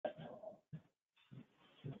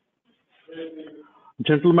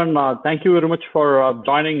Gentlemen, thank you very much for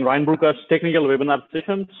joining Reinbrucher's technical webinar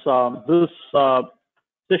sessions. This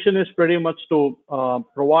session is pretty much to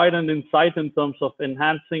provide an insight in terms of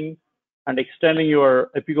enhancing and extending your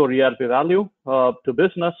Epicor ERP value to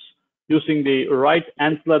business using the right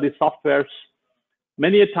ancillary softwares.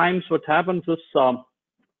 Many a times what happens is,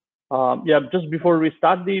 just before we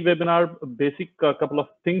start the webinar, basic couple of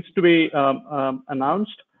things to be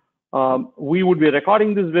announced. We would be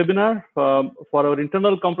recording this webinar for our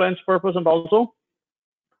internal compliance purpose, and also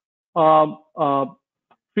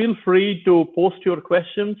feel free to post your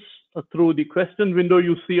questions through the question window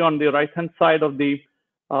you see on the right hand side of the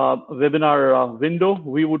webinar window.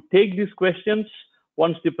 We would take these questions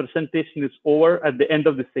once the presentation is over at the end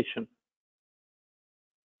of the session.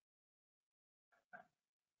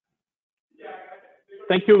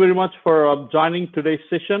 Thank you very much for joining today's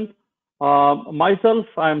session. Myself,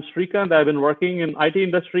 I'm Srikanth. I've been working in IT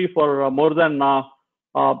industry for more than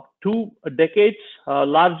 2 decades,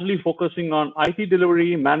 largely focusing on IT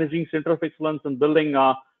delivery, managing center of excellence, and building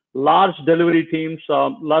large delivery teams,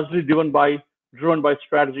 largely driven by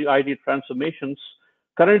strategy IT transformations.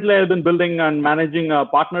 Currently, I've been building and managing a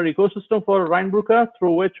partner ecosystem for Reinbrucher,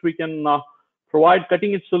 through which we can provide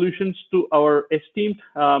cutting-edge solutions to our esteemed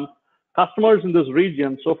customers in this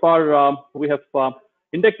region. So far, we have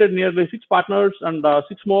inducted nearly 6 partners, and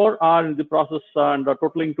 6 more are in the process, and are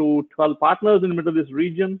totaling to 12 partners in the middle of this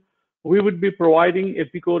region. We would be providing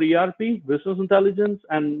Epicor ERP, business intelligence,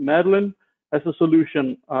 and Merlin as a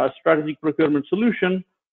solution, strategic procurement solution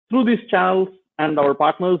through these channels, and our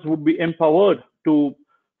partners would be empowered to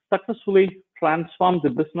successfully transform the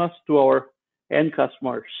business to our end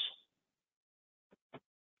customers.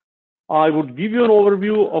 I would give you an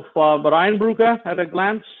overview of Reinbrucher at a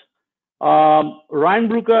glance.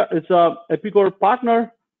 Reinbrucher is a Epicor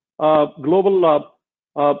partner, global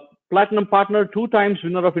platinum partner, 2 times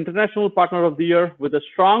winner of International Partner of the Year, with a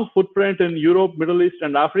strong footprint in Europe, Middle East,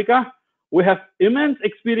 and Africa. We have immense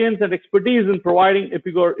experience and expertise in providing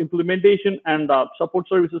Epicor implementation and support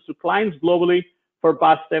services to clients globally for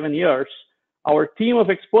past 7 years. Our team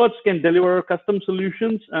of experts can deliver custom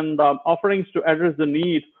solutions and offerings to address the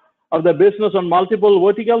need of the business on multiple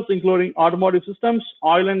verticals, including automotive systems,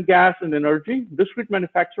 oil and gas and energy, discrete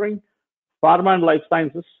manufacturing, pharma and life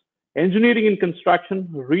sciences, engineering and construction,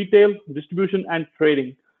 retail, distribution, and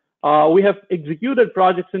trading. We have executed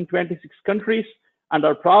projects in 26 countries and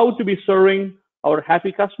are proud to be serving our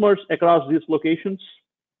happy customers across these locations.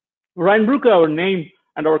 Reinbrucher, our name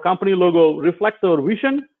and our company logo, reflects our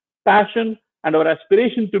vision, passion, and our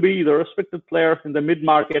aspiration to be the respected player in the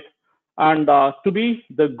mid-market, and to be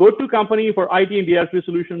the go-to company for IT and ERP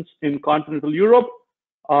solutions in continental Europe,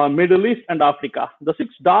 Middle East, and Africa. The 6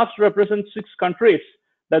 dots represent 6 countries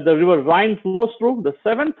that the river Rhine flows through. The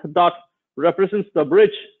 7th dot represents the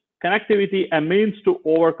bridge, connectivity, and means to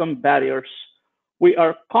overcome barriers. We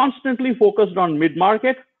are constantly focused on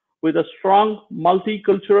mid-market with a strong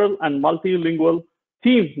multicultural and multilingual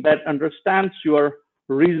team that understands your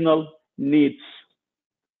regional needs.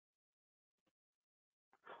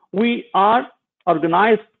 We are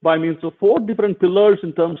organized by means of 4 different pillars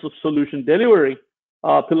in terms of solution delivery.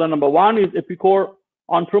 Pillar number 1 is Epicor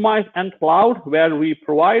on-premise and cloud, where we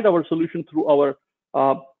provide our solution through our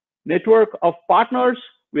network of partners.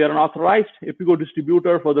 We are an authorized Epicor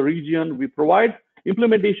distributor for the region. We provide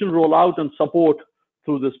implementation, rollout, and support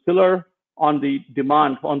through this pillar on the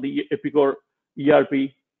demand, on the Epicor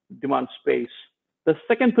ERP demand space. The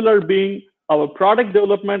second pillar being our product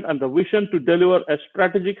development and the vision to deliver a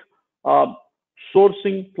strategic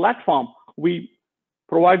sourcing platform. We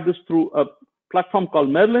provide this through a platform called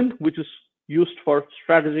Merlin, which is used for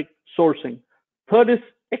strategic sourcing. Third is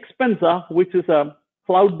Expensa, which is a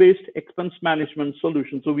cloud-based expense management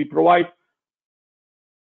solution. So we provide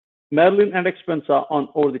Merlin and Expensa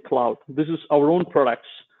over the cloud. This is our own products.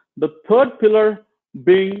 The third pillar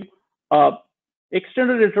being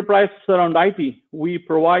extended enterprise around IT. We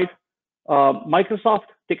provide Microsoft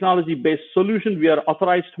technology-based solution. We are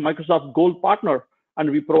authorized Microsoft Gold partner, and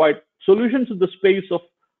we provide solutions in the space of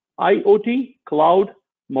IoT, cloud,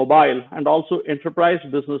 mobile, and also enterprise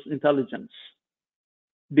business intelligence.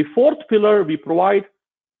 The fourth pillar, we provide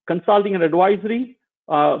consulting and advisory.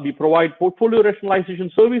 We provide portfolio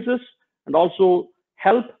rationalization services and also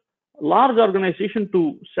help large organizations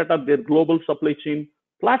to set up their global supply chain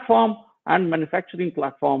platform and manufacturing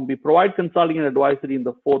platform. We provide consulting and advisory in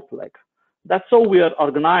the fourth leg. That's how we are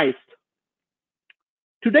organized.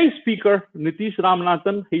 Today's speaker, Nitish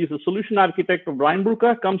Ramanathan, he is a solution architect of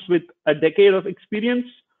Reinbrucher, comes with a decade of experience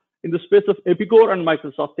in the space of Epicor and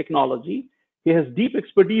Microsoft technology. He has deep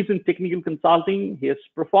expertise in technical consulting. He has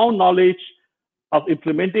profound knowledge of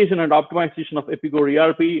implementation and optimization of Epicor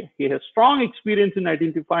ERP. He has strong experience in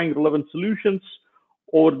identifying relevant solutions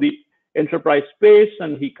over the enterprise space,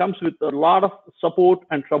 and he comes with a lot of support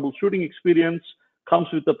and troubleshooting experience, comes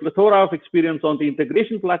with a plethora of experience on the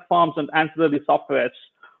integration platforms and ancillary softwares.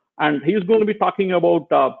 And he's going to be talking about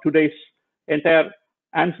today's entire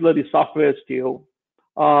ancillary softwares to you.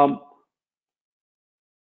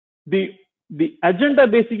 The agenda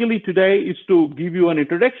basically today is to give you an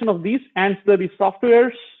introduction of these ancillary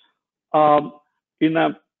softwares in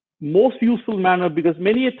a most useful manner, because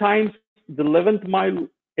many a times the 11th mile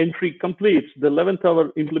entry completes, the 11th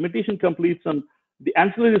hour implementation completes, and the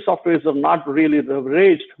ancillary softwares are not really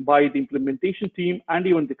leveraged by the implementation team and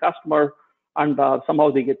even the customer, and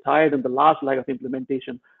somehow they get tired in the last leg of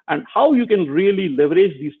implementation. And how you can really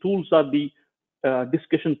leverage these tools are the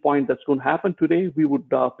discussion point that's going to happen today. We would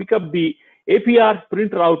pick up the APR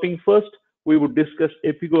print routing first. We would discuss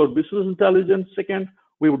Epicor Business Intelligence second.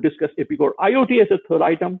 We would discuss Epicor IoT as a third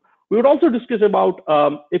item. We would also discuss about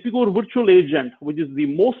Epicor Virtual Agent, which is the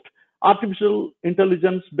most artificial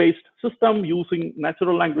intelligence-based system using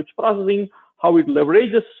natural language processing, how it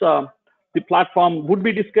leverages the platform would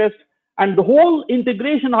be discussed, and the whole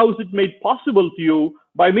integration, how is it made possible to you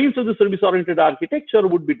by means of the service-oriented architecture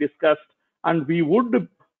would be discussed, and we would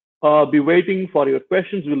be waiting for your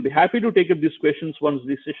questions. We'll be happy to take up these questions once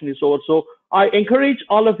this session is over. So I encourage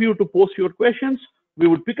all of you to post your questions. We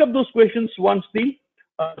would pick up those questions once the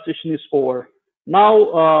session is over.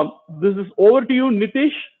 Now, this is over to you,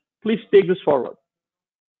 Nitish. Please take this forward.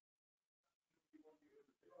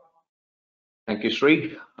 Thank you,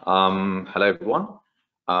 Sri. Hello, everyone.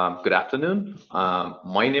 Good afternoon.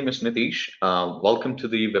 My name is Nitish. Welcome to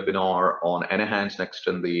the webinar on Enhance and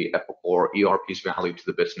Extend the Epicor ERP's value to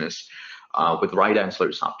the business with right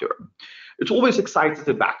ancillary software. It's always exciting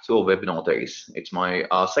to be back to our webinar days. It's my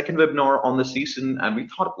second webinar on the season, and we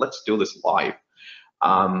thought, let's do this live.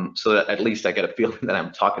 So that at least I get a feeling that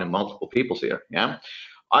I'm talking to multiple people here. Yeah,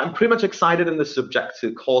 I'm pretty much excited in this subject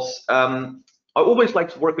because I always like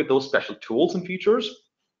to work with those special tools and features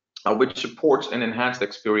which supports an enhanced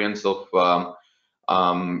experience of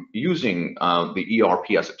using the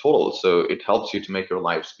ERP as a total. So it helps you to make your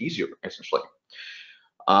lives easier, essentially.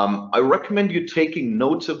 I recommend you taking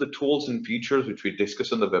notes of the tools and features which we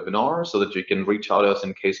discuss in the webinar so that you can reach out to us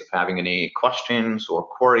in case of having any questions or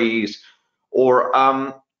queries, or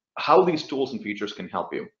how these tools and features can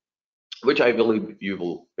help you, which I believe you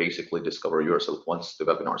will basically discover yourself once the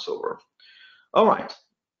webinar is over. All right.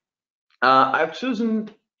 I've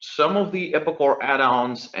chosen some of the Epicor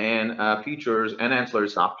add-ons and features and ancillary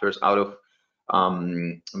softwares out of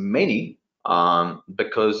many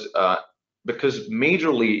because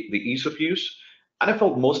majorly the ease of use, and I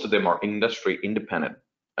felt most of them are industry independent,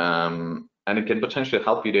 and it can potentially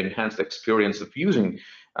help you to enhance the experience of using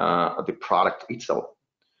the product itself.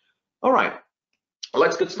 All right,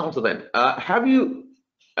 let's get started then. Have you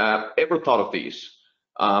ever thought of these?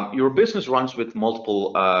 Your business runs with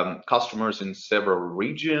multiple customers in several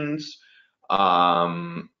regions,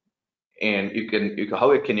 and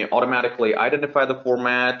how can you automatically identify the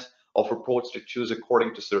format of reports to choose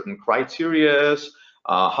according to certain criteria?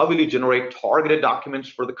 How will you generate targeted documents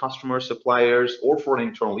for the customer, suppliers, or for an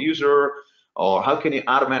internal user? Or how can you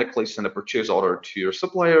automatically send a purchase order to your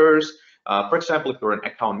suppliers? For example, if you're an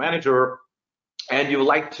account manager and you would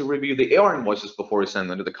like to review the AR invoices before you send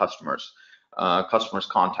them to the customer's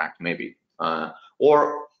contact, maybe.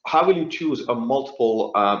 Or how will you choose a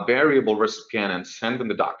multiple variable recipient and send them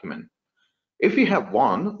the document? If you have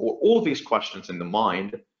one or all of these questions in the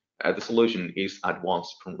mind, the solution is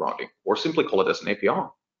advanced print routing, or simply call it as an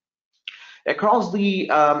APR. Across the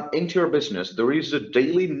entire business, there is a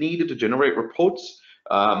daily need to generate reports,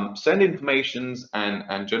 send information,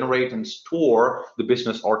 and generate and store the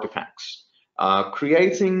business artifacts.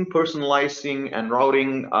 Creating, personalizing, and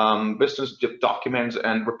routing business documents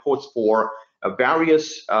and reports for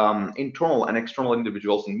various internal and external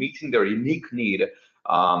individuals, and meeting their unique need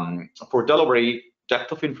for delivery,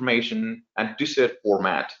 depth of information, and desired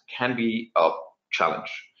format can be a challenge,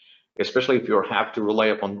 especially if you have to rely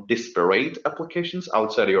upon disparate applications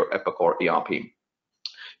outside of your Epicor ERP.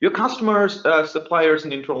 Your customers, suppliers,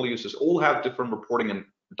 and internal users all have different reporting and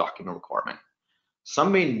document requirements.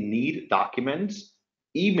 Some may need documents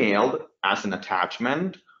emailed as an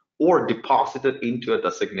attachment or deposited into a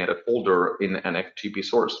designated folder in an FTP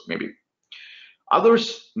source, maybe.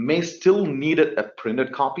 Others may still need it as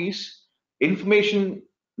printed copies. Information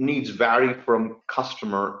needs vary from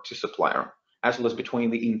customer to supplier, as well as between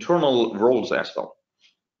the internal roles as well.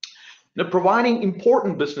 Now, providing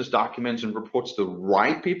important business documents and reports to the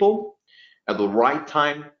right people at the right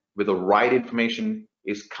time with the right information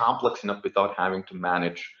is complex enough without having to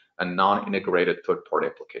manage a non-integrated third-party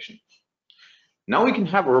application. Now we can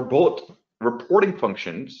have reporting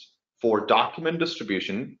functions for document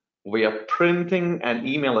distribution via printing and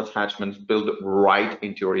email attachments built right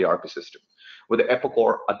into your ERP system with the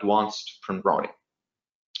Epicor Advanced Print Routing.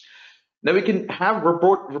 Now we can have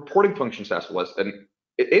reporting functions as well as, and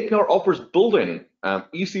APR offers built-in,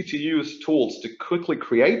 easy-to-use tools to quickly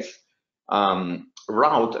create,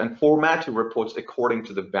 route, and format your reports according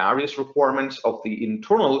to the various requirements of the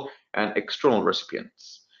internal and external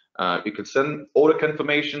recipients. You can send order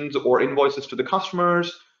confirmations or invoices to the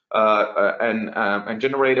customers, and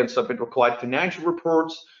generate and submit required financial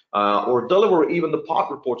reports, or deliver even the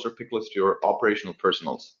part reports or pick lists to your operational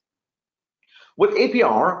personnels. With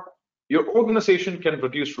APR, your organization can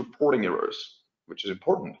reduce reporting errors, which is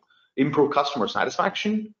important, improve customer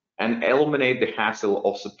satisfaction, and eliminate the hassle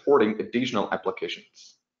of supporting additional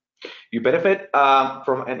applications. You benefit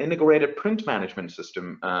from an integrated print management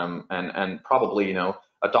system, and probably a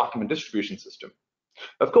document distribution system.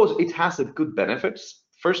 Of course, it has the good benefits.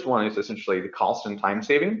 First one is essentially the cost and time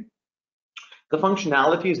saving. The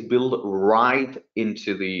functionality is built right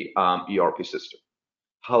into the ERP system.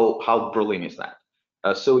 How brilliant is that?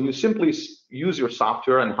 So you simply use your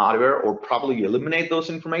software and hardware, or probably eliminate those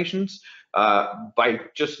informations by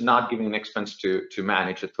just not giving an expense to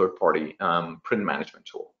manage a third-party print management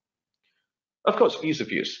tool. Of course, ease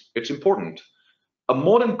of use, it's important. A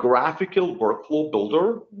modern graphical workflow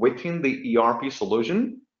builder within the ERP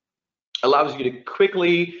solution allows you to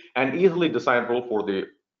quickly and easily design role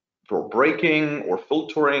for breaking or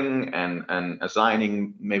filtering and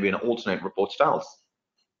assigning maybe an alternate report styles.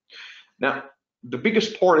 Now, the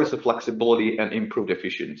biggest part is the flexibility and improved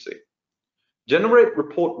efficiency. Generate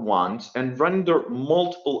report once and render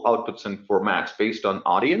multiple outputs and formats based on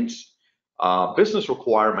audience, business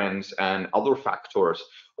requirements, and other factors.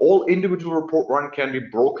 All individual report run can be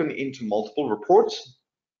broken into multiple reports,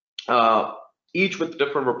 each with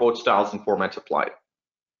different report styles and formats applied,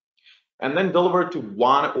 and then delivered to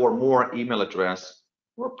one or more email address,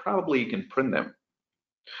 or probably you can print them.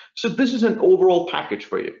 So this is an overall package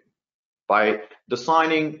for you. By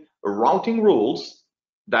designing routing rules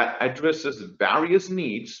that addresses various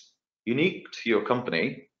needs unique to your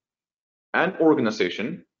company and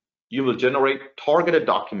organization, you will generate targeted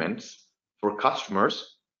documents for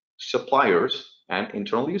customers, suppliers, and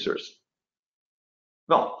internal users.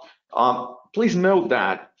 Well, please note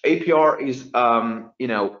that APR is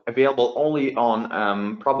available only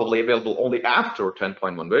on probably available only after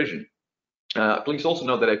 10.1 version. Please also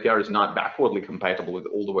note that APR is not backwardly compatible with the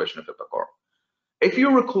older version of Epicor. If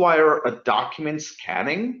you require a document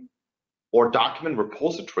scanning or document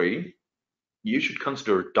repository, you should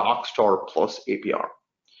consider DocStar plus APR.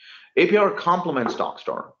 APR complements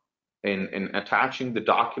DocStar in attaching the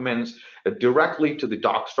documents directly to the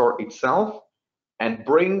DocStar itself, and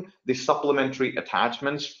bring the supplementary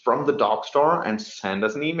attachments from the DocStar and send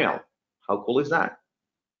us an email. How cool is that?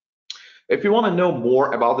 If you want to know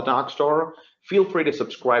more about the DocStar, feel free to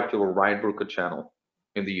subscribe to our Ryan Brooker channel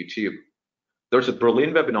in the YouTube. There's a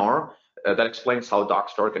brilliant webinar that explains how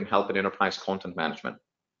DocStar can help in enterprise content management.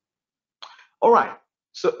 All right,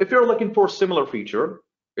 so if you're looking for a similar feature,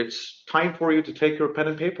 it's time for you to take your pen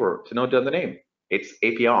and paper to note down the name. It's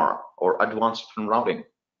APR, or Advanced Print Routing.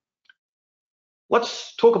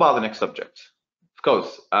 Let's talk about the next subject. Of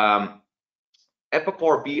course,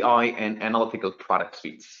 Epicor BI and Analytical Product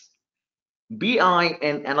Suites. BI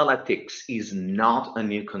and analytics is not a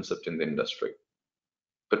new concept in the industry,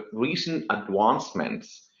 but recent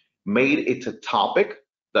advancements made it a topic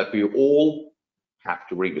that we all have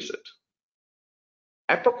to revisit.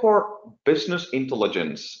 Epicor Business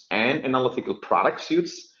Intelligence and Analytical Product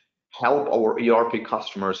Suites help our ERP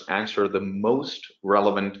customers answer the most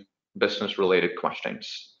relevant business-related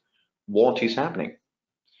questions. What is happening?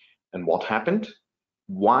 And what happened?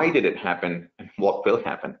 Why did it happen? And what will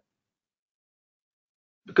happen?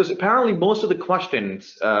 Because apparently most of the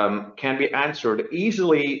questions can be answered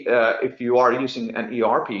easily if you are using an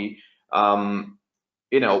ERP.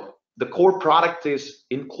 The core product is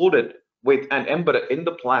included with and embedded in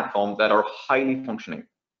the platform that are highly functioning,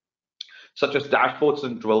 such as dashboards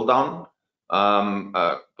and drill down,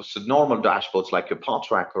 so normal dashboards like your pod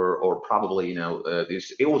tracker, or probably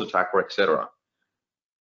this OData tracker, etc.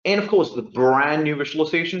 And of course, the brand new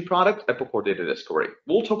visualization product, Epicor Data Discovery.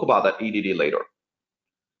 We'll talk about that EDD later.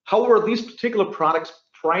 However, these particular products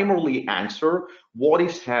primarily answer what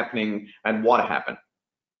is happening and what happened.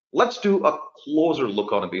 Let's do a closer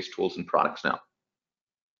look on these tools and products now.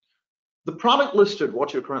 The product listed,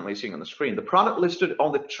 what you're currently seeing on the screen, the product listed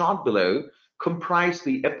on the chart below comprise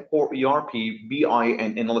the Epicor ERP, BI,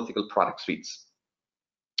 and analytical product suites.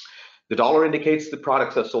 The dollar indicates the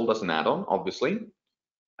products are sold as an add-on, obviously.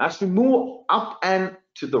 As we move up and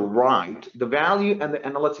to the right, the value and the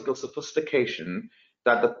analytical sophistication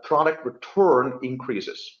that the product return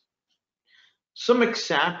increases. Some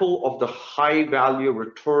example of the high value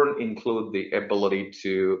return include the ability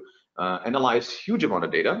to analyze huge amount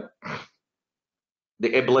of data,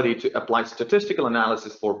 the ability to apply statistical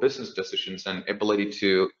analysis for business decisions, and ability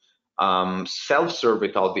to self-serve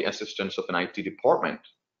without the assistance of an IT department.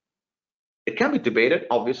 It can be debated,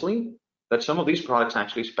 obviously, that some of these products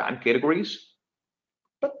actually span categories,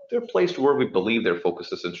 but they're placed where we believe their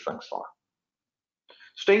focuses and strengths are.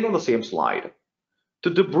 Staying on the same slide, to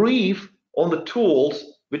debrief on the tools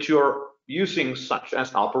which you're using, such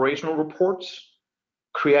as operational reports,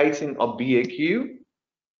 creating a BAQ,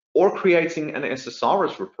 or creating an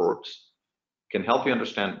SSRS report, can help you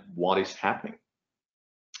understand what is happening.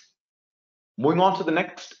 Moving on to the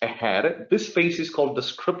next ahead, this phase is called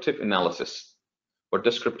descriptive analysis or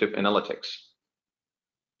descriptive analytics.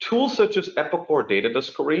 Tools such as Epicor Data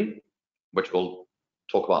Discovery, which we'll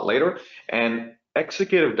talk about later, and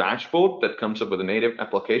Executive Dashboard that comes up with a native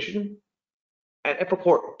application, and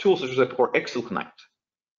Epicor tools such as Epicor Excel Connect,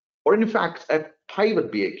 or in fact a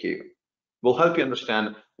pivot BAQ, will help you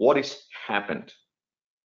understand what has happened.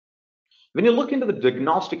 When you look into the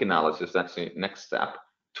diagnostic analysis, that's the next step.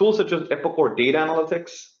 Tools such as Epicor Data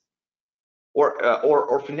Analytics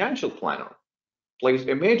or Financial Planner plays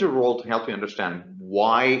a major role to help you understand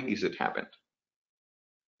why is it happened.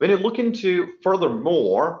 When you look into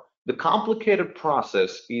furthermore, the complicated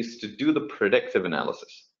process is to do the predictive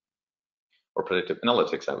analysis or predictive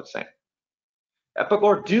analytics, I would say.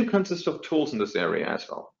 Epicor do consist of tools in this area as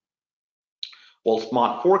well. While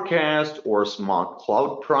Smart Forecast or Smart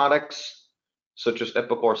Cloud products, such as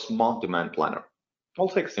Epicor Smart Demand Planner. I'll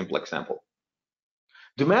take a simple example.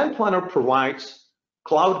 Demand Planner provides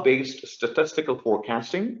cloud-based statistical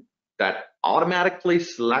forecasting that automatically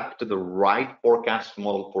select the right forecast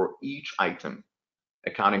model for each item,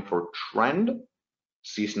 accounting for trend,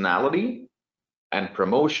 seasonality, and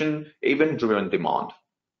promotion, event-driven demand.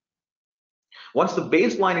 Once the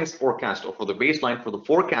baseline is forecast, or for the baseline for the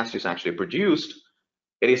forecast is actually produced,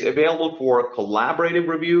 it is available for collaborative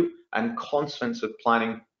review and consensus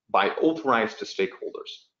planning by authorized stakeholders.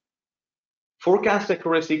 Forecast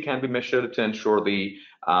accuracy can be measured to ensure the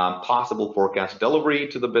possible forecast delivery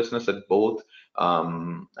to the business at both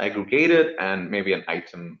aggregated and maybe an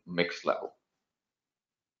item mix level.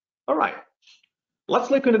 All right,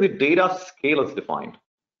 let's look into the data scale as defined.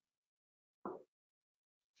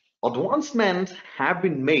 Advancements have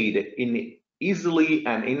been made in easily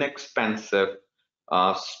and inexpensive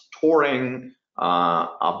storing,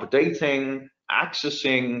 updating,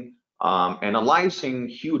 accessing, analyzing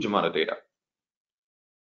huge amount of data.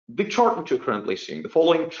 The chart which you're currently seeing, the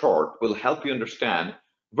following chart will help you understand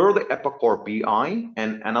where the Epicor BI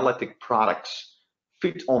and analytic products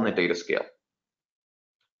fit on the data scale.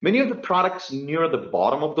 Many of the products near the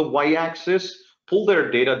bottom of the y-axis pull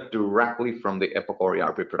their data directly from the Epicor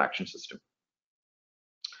ERP production system.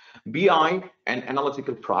 BI and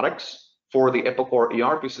analytical products for the Epicor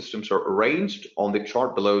ERP systems are arranged on the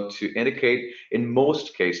chart below to indicate, in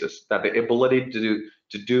most cases, that the ability to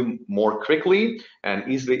do more quickly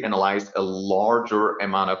and easily analyze a larger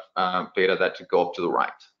amount of data that to go up to the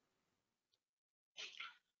right.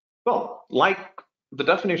 Well, like the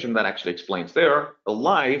definition that actually explains there,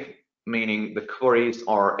 alive, meaning the queries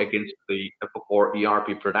are against the Epicor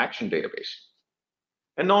ERP production database.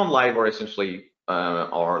 And non-live are essentially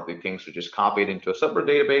are the things which is copied into a separate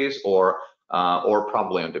database or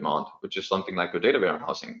probably on demand, which is something like your data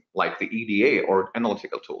warehousing, like the EDA or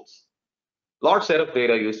analytical tools. Large set of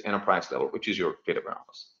data used enterprise level, which is your data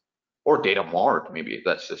warehouse, or data mart, maybe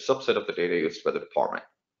that's a subset of the data used by the department.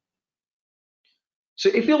 So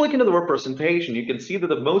if you look into the representation, you can see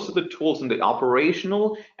that most of the tools in the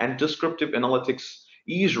operational and descriptive analytics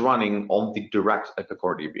is running on the direct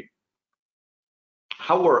Epicor DB.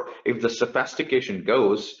 However, if the sophistication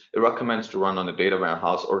goes, it recommends to run on a data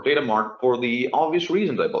warehouse or data mart for the obvious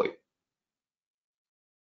reasons, I believe.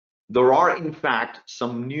 There are, in fact,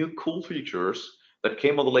 some new cool features that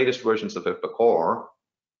came on the latest versions of Epicor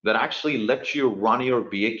that actually let you run your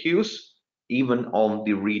BAQs even on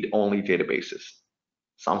the read-only databases.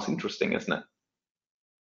 Sounds interesting, isn't it?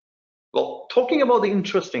 Well, talking about the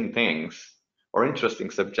interesting things or interesting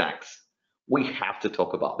subjects, we have to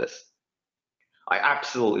talk about this. I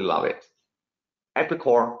absolutely love it.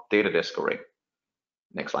 Epicor Data Discovery.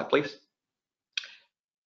 Next slide, please.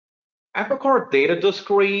 Epicor Data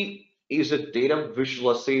Discovery is a data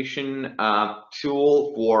visualization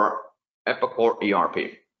tool for Epicor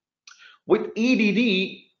ERP. With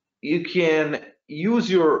EDD, you can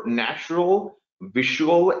use your natural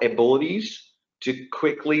visual abilities to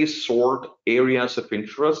quickly sort areas of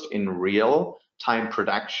interest in real-time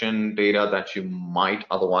production data that you might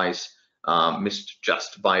otherwise miss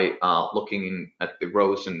just by looking at the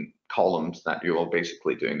rows and columns that you are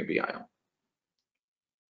basically doing a BI on.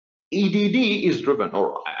 EDD is driven,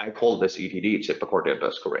 or I call this EDD, it's Epicor Data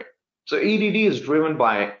Discovery. So EDD is driven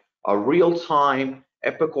by a real-time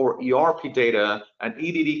Epicor ERP data, and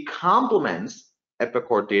EDD complements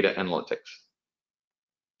Epicor data analytics.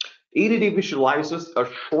 EDD visualizes a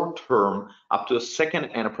short-term up to a second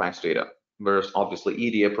enterprise data, whereas obviously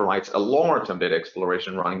EDA provides a longer-term data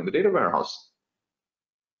exploration running in the data warehouse.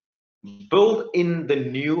 Built in the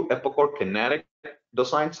new Epicor Kinetic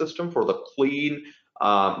design system for the clean,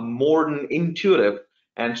 modern, intuitive,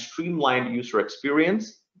 and streamlined user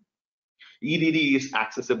experience, EDD is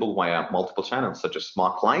accessible via multiple channels such as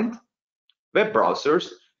smart client, web browsers,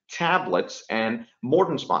 tablets, and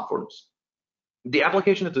modern smartphones. The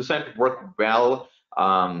application is designed to work well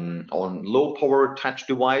on low-power touch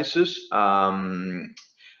devices,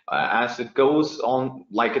 as it goes on,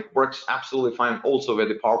 like it works absolutely fine also with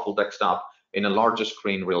a powerful desktop in a larger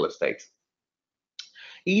screen real estate.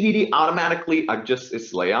 EDD automatically adjusts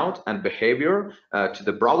its layout and behavior to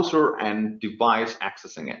the browser and device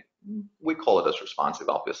accessing it. We call it as responsive,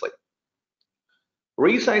 obviously.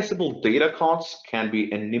 Resizable data cards can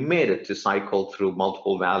be animated to cycle through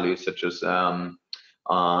multiple values such as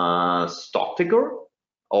stock ticker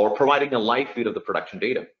or providing a live feed of the production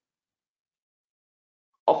data.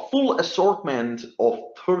 A full assortment of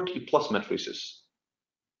 30+ matrices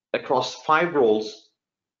across 5 roles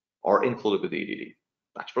are included with EDD.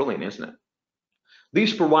 That's brilliant, isn't it?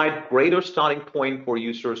 These provide greater starting point for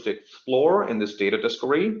users to explore in this data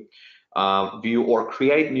discovery, view or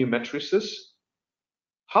create new matrices.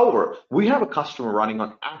 However, we have a customer running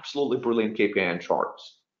on absolutely brilliant KPI and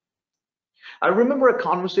charts. I remember a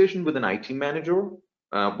conversation with an IT manager,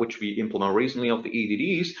 which we implemented recently of the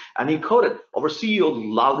EDDs, and he quoted, our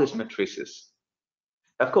CEO loved his matrices.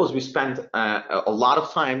 Of course, we spent a lot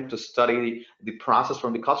of time to study the process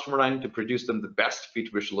from the customer end to produce them the best fit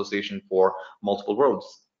visualization for multiple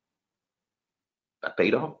roles. That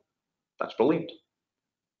paid off. That's brilliant.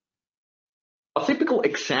 A typical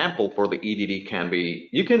example for the EDD can be,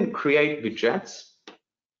 you can create widgets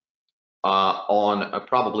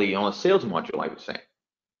probably on a sales module, I would say.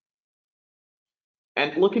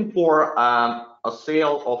 And looking for a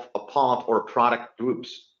sale of a part or product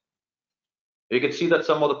groups. You can see that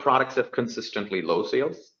some of the products have consistently low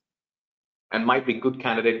sales and might be good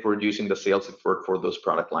candidate for reducing the sales effort for those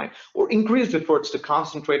product line, or increased efforts to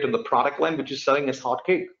concentrate on the product line which is selling as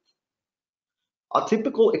hotcake. A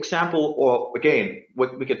typical example, or again,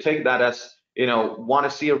 we could take that as, want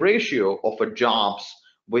to see a ratio of a jobs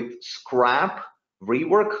with scrap,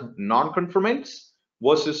 rework, non-conformance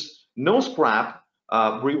versus no scrap,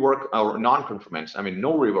 rework or non-conformance. I mean,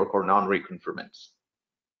 no rework or non-reconformance.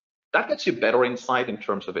 That gets you better insight in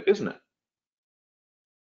terms of it, isn't it?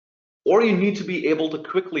 Or you need to be able to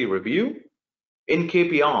quickly review in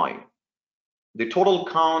KPI the total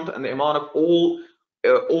count and the amount of all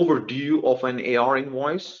overdue of an AR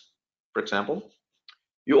invoice, for example.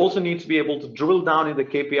 You also need to be able to drill down in the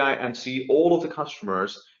KPI and see all of the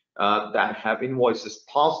customers that have invoices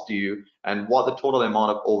past due and what the total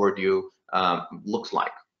amount of overdue looks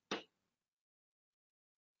like.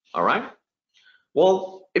 All right.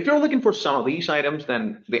 Well, if you're looking for some of these items,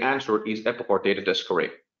 then the answer is Epicor Data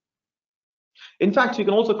Discovery. In fact, you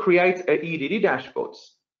can also create a EDD dashboards,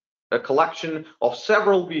 a collection of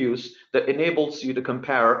several views that enables you to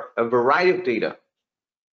compare a variety of data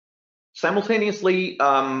simultaneously,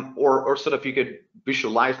 or sort of you could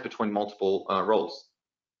visualize between multiple roles.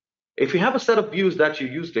 If you have a set of views that you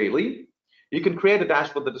use daily, you can create a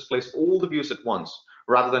dashboard that displays all the views at once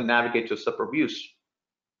rather than navigate to separate views.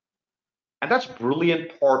 And that's a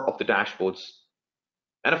brilliant part of the dashboards.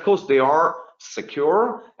 And of course, they are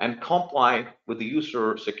secure and comply with the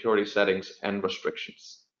user security settings and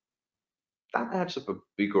restrictions. That adds up a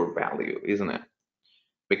bigger value, isn't it?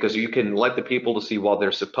 Because you can let the people to see what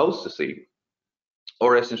they're supposed to see,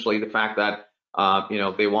 or essentially the fact that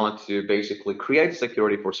they wanted to basically create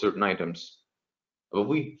security for certain items.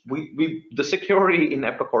 The security in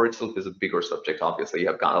Epicor itself is a bigger subject. Obviously,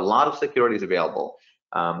 you've got a lot of securities available,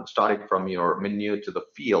 starting from your menu to the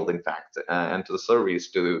field, in fact, and to the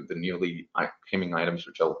service to the newly coming items,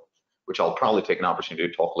 which I'll probably take an opportunity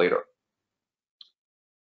to talk later.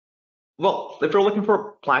 Well, if you're looking for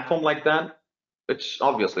a platform like that, it's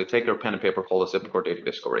obviously take your pen and paper, call this Epicor Data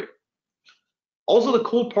Discovery. Also, the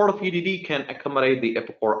cool part of EDD can accommodate the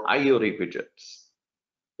Epicor IoT widgets.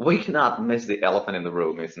 We cannot miss the elephant in the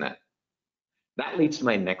room, isn't it? That leads to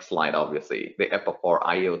my next slide, obviously, the Epicor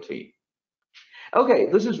IoT. Okay,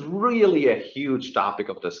 this is really a huge topic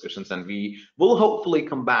of discussions, and we will hopefully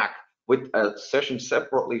come back with a session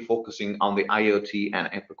separately focusing on the IoT and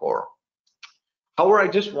Epicor. However, I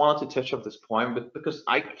just wanted to touch up this point, but because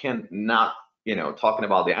I cannot, talking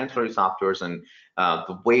about the ancillary softwares and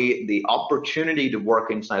the way the opportunity to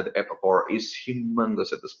work inside the Epicor is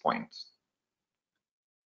humongous at this point.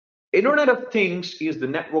 Internet of Things is the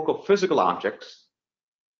network of physical objects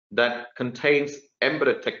that contains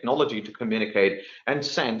embedded technology to communicate and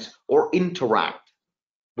sense or interact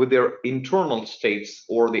with their internal states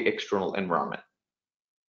or the external environment.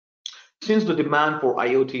 Since the demand for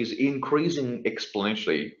IoT is increasing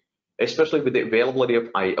exponentially, especially with the availability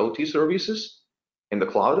of IoT services in the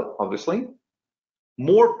cloud, obviously,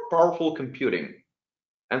 more powerful computing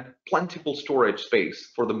and plentiful storage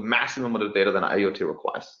space for the massive amount of data that IoT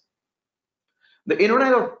requires. The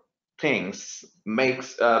Internet of Things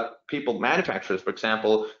makes manufacturers, for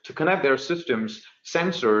example, to connect their systems,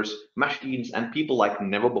 sensors, machines, and people like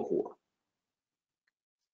never before.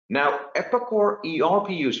 Now, Epicor ERP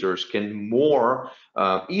users can more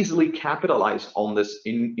easily capitalize on this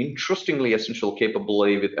interestingly essential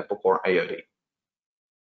capability with Epicor IoT.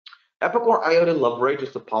 Epicor IoT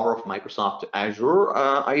leverages the power of Microsoft Azure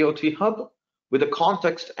IoT Hub with the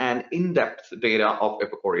context and in-depth data of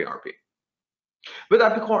Epicor ERP. With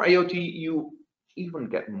Epicor IoT, you even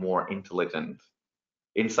get more intelligent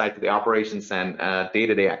insight to the operations and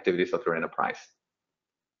day-to-day activities of your enterprise.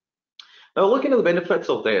 Now, looking at the benefits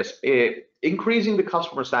of this, increasing the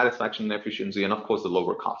customer satisfaction and efficiency, and of course, the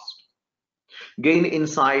lower cost. Gain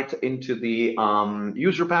insight into the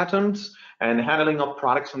user patterns and handling of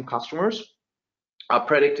products from customers.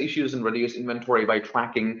 Predict issues and reduce inventory by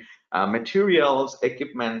tracking materials,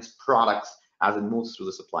 equipments, products as it moves through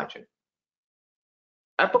the supply chain.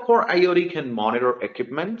 Epicor IoT can monitor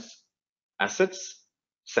equipments, assets,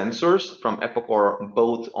 sensors from Epicor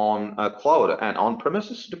both on cloud and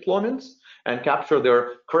on-premises deployments, and capture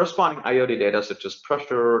their corresponding IoT data such as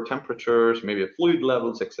pressure, temperatures, maybe fluid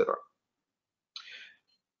levels, etc.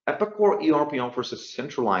 Epicor ERP offers a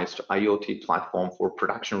centralized IoT platform for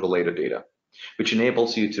production-related data, which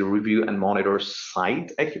enables you to review and monitor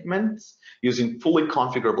site equipments using fully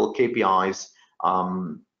configurable KPIs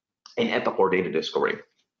in Epicor Data Discovery.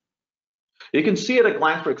 You can see at a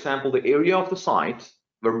glance, for example, the area of the site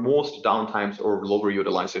where most downtimes or lower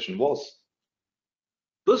utilization was.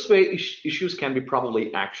 This way, issues can be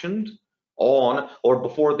probably actioned on or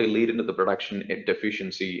before they lead into the production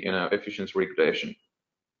deficiency in an efficiency regression.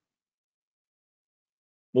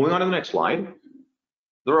 Moving on to the next slide.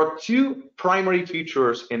 There are two primary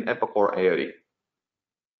features in Epicor IoT.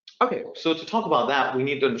 Okay, so to talk about that, we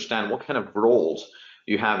need to understand what kind of roles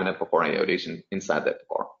you have in Epicor IoT inside the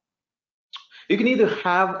Epicor. You can either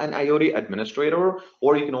have an IoT administrator,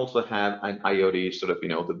 or you can also have an IoT sort of,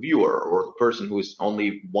 the viewer or the person who is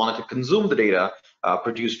only wanted to consume the data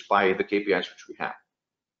produced by the KPIs which we have.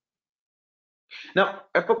 Now,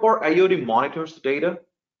 Epicor IoT monitors the data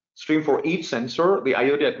stream for each sensor. The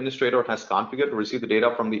IoT administrator has configured to receive the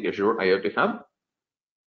data from the Azure IoT Hub.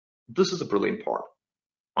 This is a brilliant part.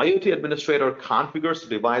 IoT administrator configures the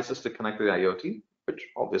devices to connect to the IoT, which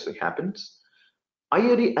obviously happens.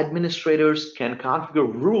 IoT administrators can configure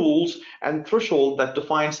rules and threshold that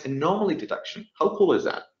defines anomaly detection. How cool is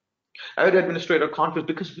that? IoT administrator configures,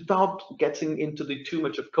 because without getting into the too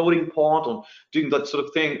much of coding part or doing that sort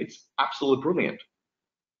of thing, it's absolutely brilliant.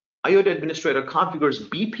 IoT administrator configures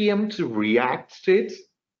BPM to react state.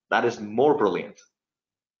 That is more brilliant.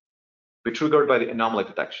 Be triggered by the anomaly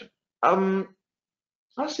detection.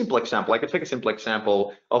 A simple example, I could take a simple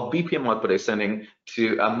example of BPM output sending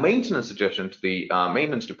to a maintenance suggestion to the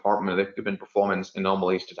maintenance department of equipment performance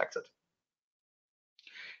anomalies detected.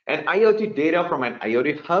 And IoT data from an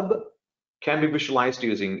IoT hub can be visualized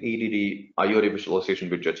using EDD IoT visualization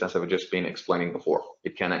widgets, as I've just been explaining before.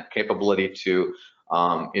 It can have capability to,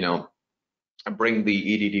 bring the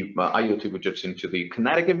EDD IoT widgets into the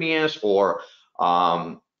kinetic MES or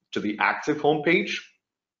to the active homepage.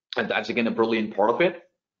 And that's again a brilliant part of it.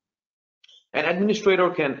 An administrator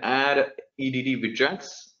can add EDD widgets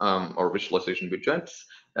or visualization widgets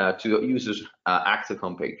to the user's active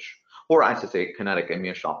homepage, or as I say, kinetic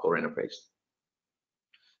MES software interface.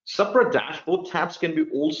 Separate dashboard tabs can be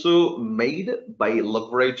also made by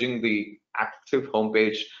leveraging the active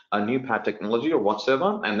homepage, new pad technology or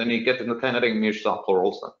whatsoever, and then you get in the kinetic MES software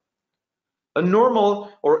also. A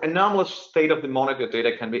normal or anomalous state of the monitor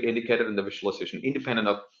data can be indicated in the visualization, independent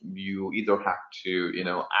of you either have to,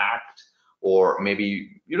 act, or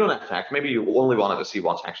maybe you don't have to act. Maybe you only wanted to see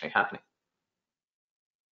what's actually happening.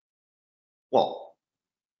 Well,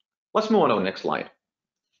 let's move on to the next slide.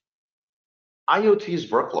 IoT's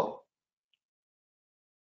workflow.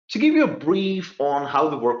 To give you a brief on how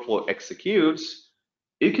the workflow executes,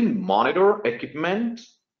 you can monitor equipment,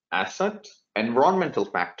 asset, environmental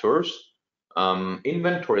factors,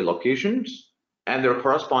 inventory locations, and their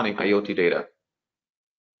corresponding IoT data.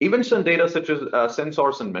 Events and data such as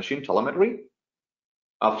sensors and machine telemetry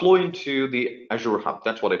flow into the Azure Hub.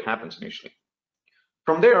 That's what it happens initially.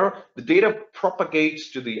 From there, the data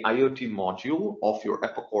propagates to the IoT module of your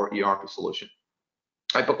Epicor ERP solution.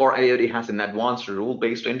 Epicor IoT has an advanced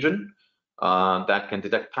rule-based engine that can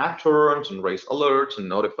detect patterns and raise alerts and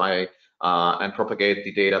notify and propagate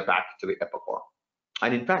the data back to the Epicor.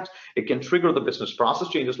 And in fact, it can trigger the business process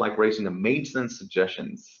changes like raising a maintenance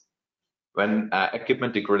suggestions when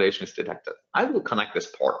equipment degradation is detected. I will connect this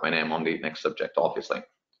part when I'm on the next subject, obviously.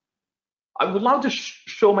 I would love to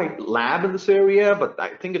show my lab in this area, but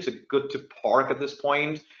I think it's good to park at this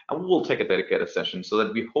point, and we will take a dedicated session so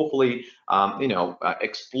that we hopefully,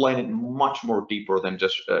 explain it much more deeper than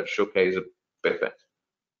just showcase a bit of it.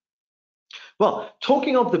 Well,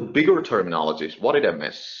 talking of the bigger terminologies, what did I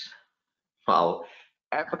miss? Well,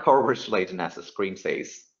 Epicor Virtual Agent, as the screen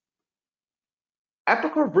says.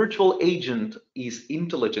 Epicor Virtual Agent is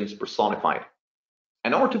intelligence personified.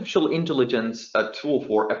 An artificial intelligence tool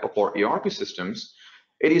for Epicor ERP systems.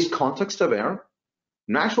 It is context-aware,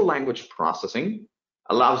 natural language processing,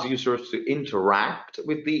 allows users to interact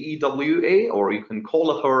with the EWA, or you can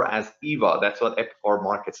call her as Eva. That's what Epicor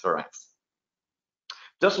markets her as.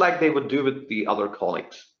 Just like they would do with the other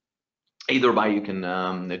colleagues. Either by you can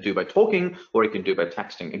do by talking, or you can do by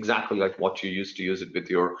texting, exactly like what you used to use it with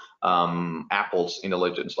your Apple's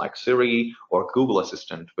intelligence, like Siri or Google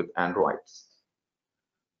Assistant with Androids.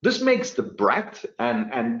 This makes the breadth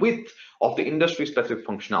and width of the industry-specific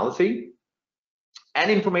functionality and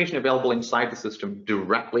information available inside the system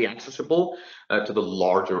directly accessible to the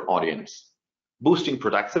larger audience, boosting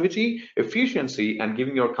productivity, efficiency, and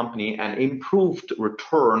giving your company an improved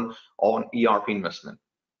return on ERP investment.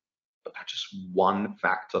 But that's just one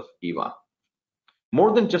fact of Eva.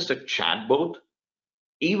 More than just a chatbot,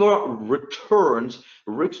 Eva returns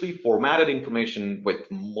richly formatted information with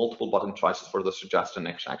multiple button choices for the suggest and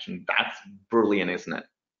next action. That's brilliant, isn't it?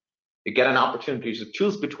 You get an opportunity to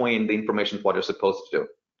choose between the information what you're supposed to do.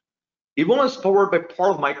 Eva is powered by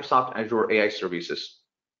part of Microsoft Azure AI services,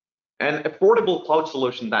 an affordable cloud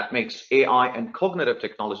solution that makes AI and cognitive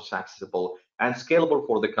technologies accessible and scalable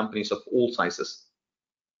for the companies of all sizes.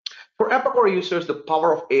 For Epicor users, the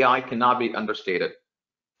power of AI cannot be understated.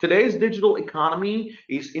 Today's digital economy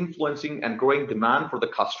is influencing and growing demand for the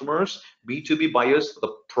customers, B2B buyers for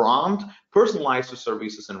the prompt, personalized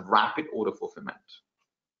services, and rapid order fulfillment.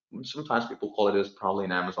 Sometimes people call it as probably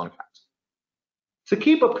an Amazon effect. To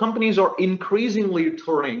keep up, companies are increasingly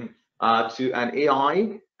turning to an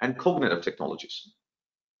AI and cognitive technologies.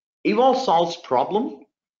 Eva solves problem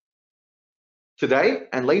today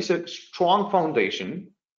and lays a strong foundation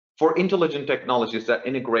for intelligent technologies that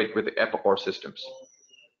integrate with the Epicor systems.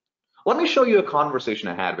 Let me show you a conversation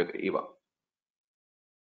I had with Eva.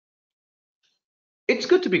 It's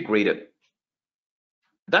good to be greeted.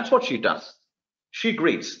 That's what she does. She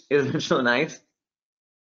greets. Isn't it so nice?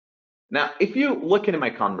 Now, if you look into my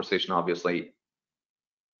conversation, obviously,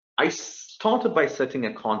 I started by setting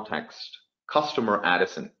a context, customer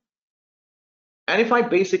Addison. And if I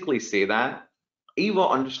basically say that, Eva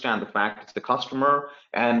understands the fact it's the customer,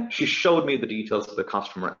 and she showed me the details of the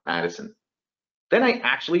customer Addison. Then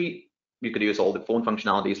you could use all the phone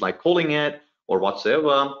functionalities like calling it or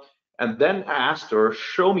whatsoever, and then I asked her,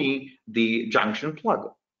 show me the junction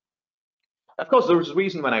plug. Of course, there's a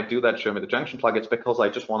reason when I do that, show me the junction plug, it's because I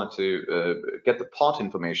just wanted to get the part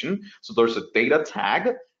information. So there's a data tag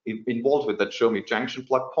involved with that show me junction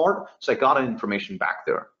plug part, so I got an information back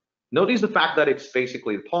there. Notice the fact that it's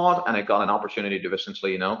basically the part, and I got an opportunity to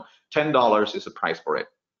essentially, $10 is the price for it.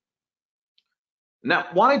 Now,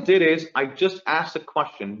 what I did is I just asked the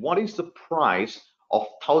question, what is the price of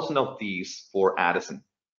 1,000 of these for Addison?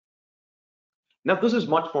 Now, this is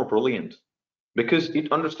much more brilliant because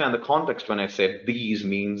it understands the context when I said these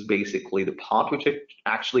means basically the part which it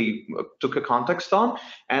actually took a context on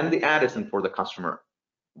and the Addison for the customer.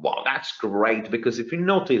 Wow, that's great, because if you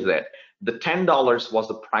notice that the $10 was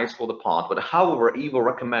the price for the part, but however, Eva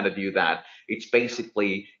recommended you that it's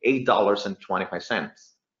basically $8.25.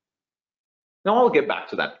 Now I'll get back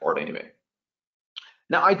to that part anyway.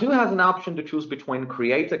 Now, I do have an option to choose between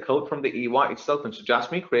create a code from the EVA itself and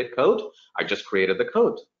suggest me create code. I just created the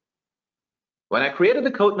code. When I created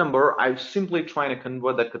the code number, I'm simply trying to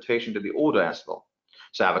convert that quotation to the order as well.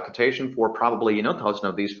 So I have a quotation for probably, 1,000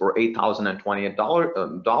 of these for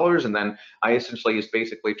 $8,028, and then I essentially is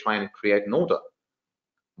basically trying to create an order.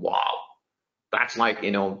 Wow, that's like,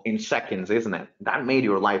 in seconds, isn't it? That made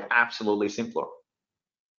your life absolutely simpler.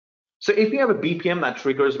 So if you have a BPM that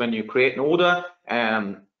triggers when you create an order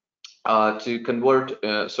and to convert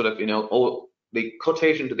the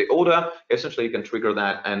quotation to the order, essentially you can trigger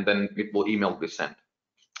that and then it will email be sent.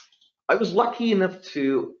 I was lucky enough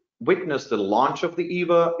to witness the launch of the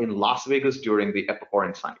EVA in Las Vegas during the Epicor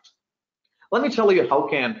Insight. Let me tell you how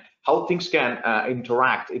things can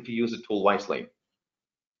interact if you use the tool wisely.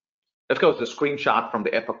 Let's go to the screenshot from the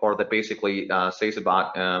Epicor that basically says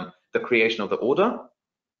about the creation of the order.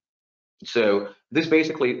 So this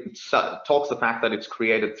basically talks the fact that it's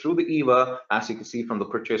created through the EVA. As you can see from the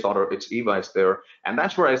purchase order, its EVA is there. And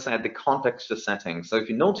that's where I said the context is setting. So if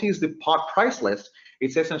you notice the part price list,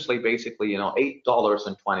 it's essentially basically,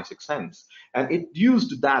 $8.26. And it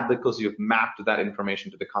used that because you've mapped that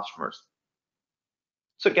information to the customers.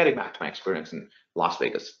 So getting back to my experience in Las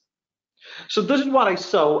Vegas. So this is what I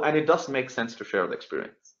saw, and it does make sense to share the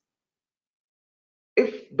experience.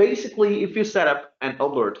 If you set up an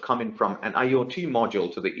alert coming from an IoT module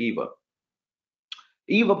to the EVA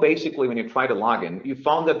basically, when you try to log in, you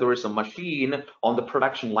found that there is a machine on the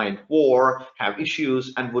production line 4 have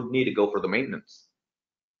issues and would need to go for the maintenance.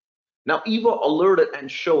 Now, EVA alerted and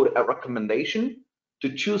showed a recommendation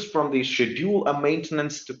to choose from the schedule a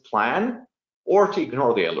maintenance to plan or to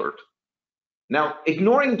ignore the alert. Now,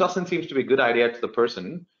 ignoring doesn't seem to be a good idea to the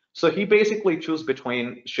person, so he basically chose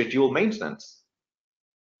between schedule maintenance.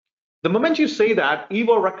 The moment you say that,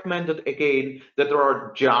 EVA recommended again that there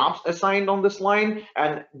are jobs assigned on this line,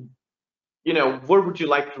 and where would you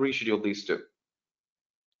like to reschedule these to?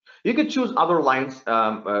 You could choose other lines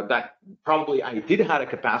that probably I did have a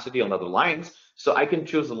capacity on other lines, so I can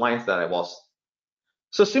choose the lines that I was.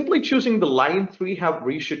 So simply choosing the line 3 have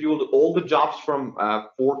rescheduled all the jobs from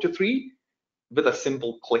 4 to 3 with a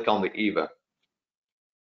simple click on the EVA.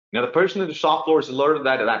 Now, the person in the shop floor is alerted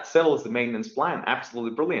that that cell is the maintenance plan.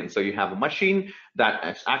 Absolutely brilliant. So you have a machine that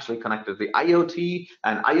is actually connected to the IoT,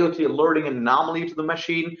 and IoT alerting an anomaly to the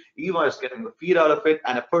machine. EVA is getting the feed out of it,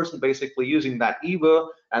 and a person basically using that EVA,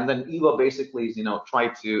 and then EVA basically is, try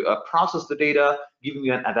to process the data, giving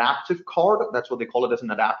you an adaptive card. That's what they call it, as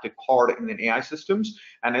an adaptive card in AI systems.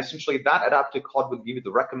 And essentially that adaptive card would give you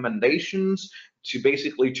the recommendations to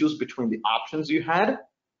basically choose between the options you had.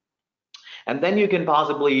 And then you can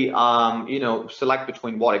possibly, select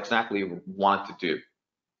between what exactly you want to do.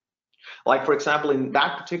 Like, for example, in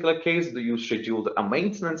that particular case, you scheduled a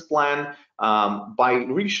maintenance plan by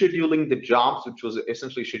rescheduling the jobs, which was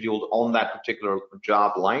essentially scheduled on that particular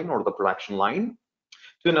job line or the production line,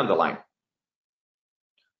 to another line.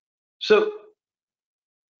 So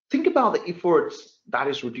think about the efforts that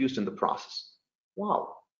is reduced in the process.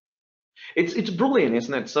 Wow. It's brilliant,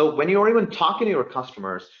 isn't it? So when you're even talking to your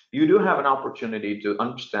customers, you do have an opportunity to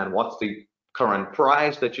understand what's the current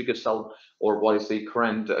price that you could sell, or what is the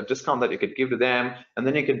current discount that you could give to them, and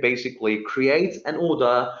then you can basically create an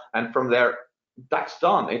order, and from there, that's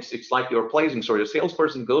done. It's like you're placing. So your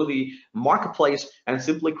salesperson go to the marketplace and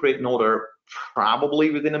simply create an order,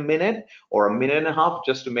 probably within a minute or a minute and a half,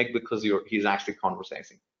 just to make, because he's actually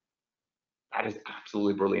conversating. That is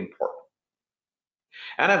absolutely really important.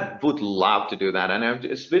 And I would love to do that. And I've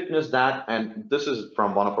just witnessed that. And this is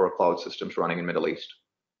from one of our cloud systems running in Middle East.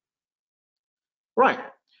 Right.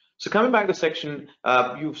 So coming back to the section,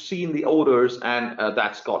 you've seen the orders, and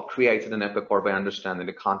that's got created in Epicor by understanding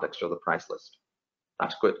the context of the price list.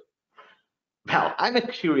 That's good. Well, I'm a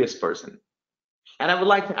curious person, and I would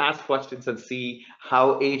like to ask questions and see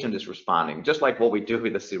how agent is responding, just like what we do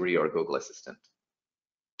with the Siri or Google Assistant.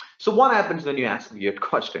 So what happens when you ask weird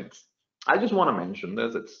questions? I just want to mention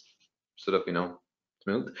this. It's sort of,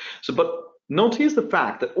 smooth. So, but notice the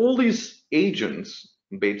fact that all these agents,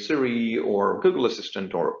 be it Siri or Google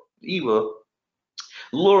Assistant or EVA,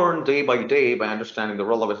 learn day by day by understanding the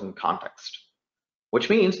relevance and context. Which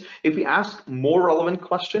means if you ask more relevant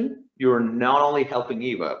question, you're not only helping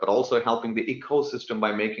EVA, but also helping the ecosystem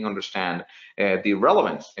by making understand the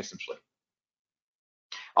relevance, essentially.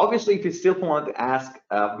 Obviously, if you still want to ask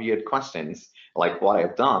weird questions, like what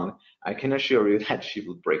I've done, I can assure you that she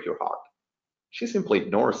will break your heart. She simply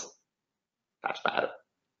ignores. That's bad.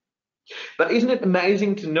 But isn't it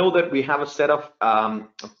amazing to know that we have a set of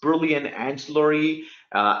brilliant ancillary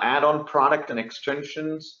add-on product and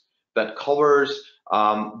extensions that covers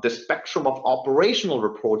the spectrum of operational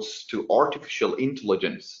reports to artificial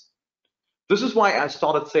intelligence. This is why I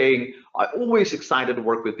started saying I'm always excited to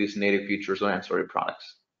work with these native features on ancillary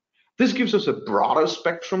products. This gives us a broader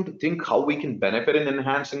spectrum to think how we can benefit in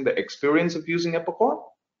enhancing the experience of using Epicor.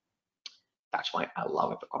 That's why I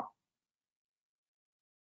love Epicor.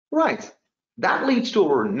 Right, that leads to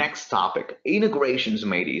our next topic, integrations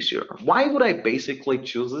made easier. Why would I basically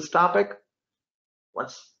choose this topic?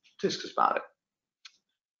 Let's discuss about it.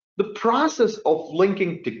 The process of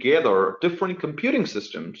linking together different computing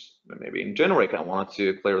systems, maybe in generic, I wanted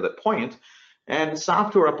to clear that point, and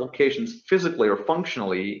software applications physically or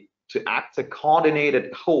functionally to act a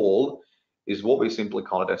coordinated whole is what we simply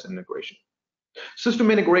call it as integration.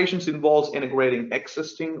 System integrations involves integrating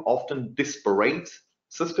existing, often disparate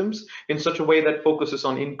systems in such a way that focuses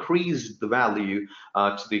on increase the value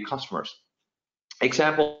to the customers.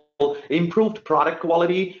 Example, improved product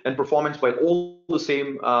quality and performance while all the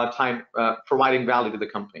same time providing value to the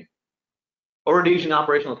company, or reducing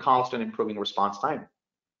operational cost and improving response time.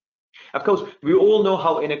 Of course, we all know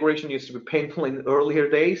how integration used to be painful in earlier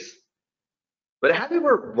days, but have you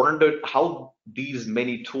ever wondered how these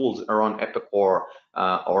many tools around Epicor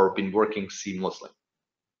are been working seamlessly?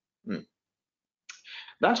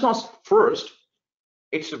 That's because first,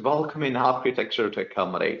 it's a welcoming architecture to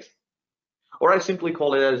accommodate, or I simply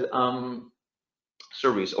call it as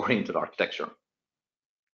service-oriented architecture.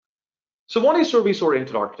 So what is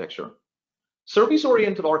service-oriented architecture?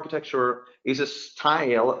 Service-oriented architecture is a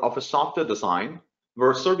style of a software design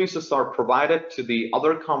where services are provided to the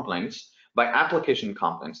other components by application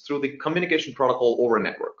components through the communication protocol over a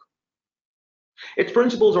network. Its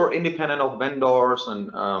principles are independent of vendors and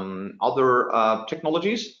other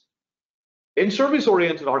technologies. In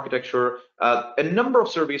service-oriented architecture, a number of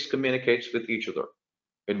services communicates with each other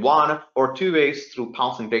in one or two ways through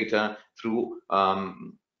passing data through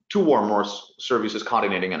two or more services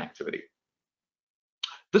coordinating an activity.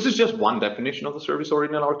 This is just one definition of the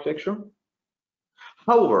service-oriented architecture.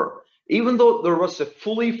 However, even though there was a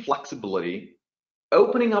fully flexibility,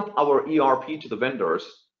 opening up our ERP to the vendors,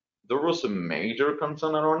 there was a major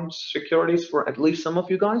concern around securities for at least some of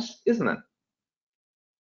you guys, isn't it?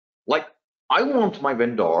 Like, I want my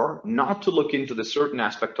vendor not to look into the certain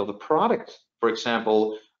aspect of the product. For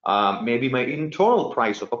example, maybe my internal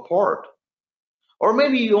price of a part. Or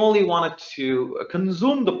maybe you only wanted to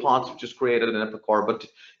consume the parts which is created in Epicor, but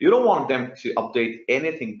you don't want them to update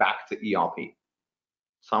anything back to ERP.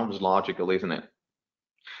 Sounds logical, isn't it?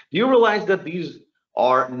 Do you realize that these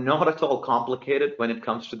are not at all complicated when it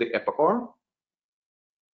comes to the Epicor?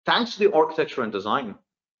 Thanks to the architecture and design.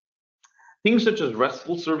 Things such as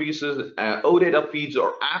RESTful services, OData feeds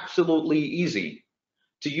are absolutely easy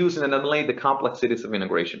to use and eliminate the complexities of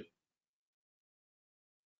integration.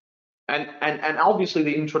 And obviously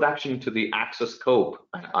the introduction to the access scope.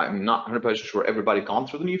 I'm not 100% sure everybody's gone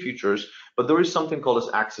through the new features, but there is something called as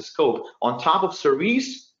access scope on top of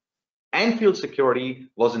service and field security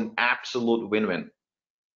was an absolute win-win.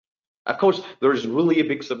 Of course, there's really a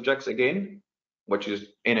big subject again, which is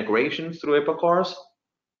integrations through Epicors.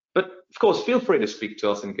 But of course, feel free to speak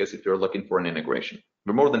to us in case if you're looking for an integration.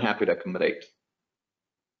 We're more than happy to accommodate.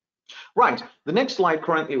 Right, the next slide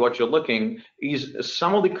currently what you're looking is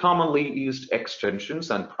some of the commonly used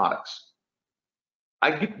extensions and products.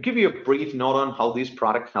 I give you a brief note on how these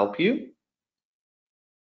products help you.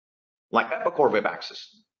 Like Epicor Web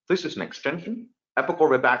Access. This is an extension. Epicor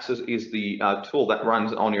Web Access is the tool that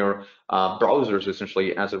runs on your browsers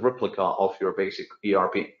essentially as a replica of your basic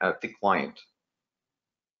ERP the client.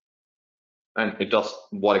 And it does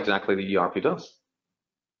what exactly the ERP does.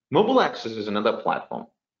 Mobile Access is another platform.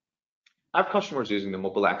 I have customers using the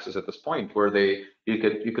mobile access at this point where you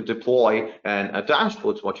could deploy and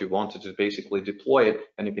dashboards what you wanted to basically deploy it,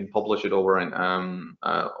 and you can publish it over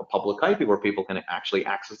a public IP where people can actually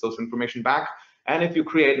access those information back. And if you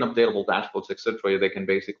create an updatable dashboards, etc., they can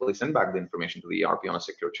basically send back the information to the ERP on a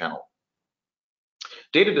secure channel.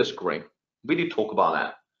 Data discovery, we did talk about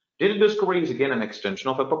that. Data discovery is again an extension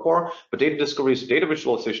of Epicor, but data discovery is a data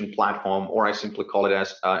visualization platform, or I simply call it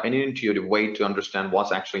as an intuitive way to understand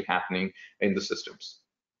what's actually happening in the systems.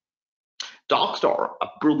 Dockstar, a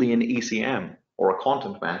brilliant ECM or a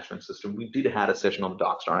content management system. We did have a session on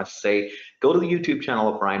Dockstar. I say, go to the YouTube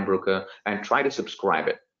channel of Ryan Brooker and try to subscribe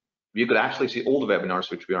it. You could actually see all the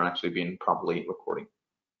webinars which we are actually being probably recording.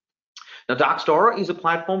 Now, Dockstar is a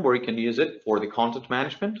platform where you can use it for the content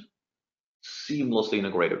management, seamlessly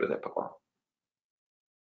integrated with Epicor.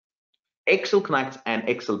 Excel Connect and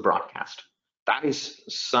Excel Broadcast. That is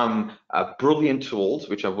some brilliant tools,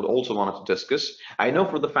 which I would also want to discuss. I know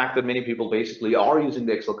for the fact that many people basically are using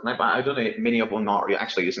the Excel Connect, but I don't know many of them are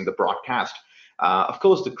actually using the broadcast. Of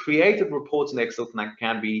course, the created reports in the Excel Connect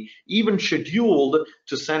can be even scheduled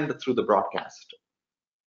to send through the broadcast.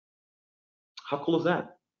 How cool is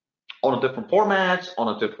that? On a different formats,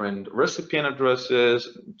 on a different recipient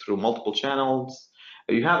addresses, through multiple channels.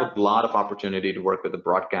 You have a lot of opportunity to work with the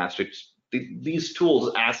broadcast. These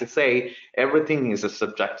tools, as I say, everything is a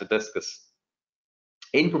subject to discuss.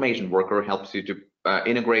 Information Worker helps you to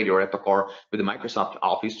integrate your Epicor with the Microsoft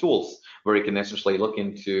Office tools, where you can essentially look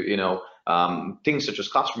into, things such as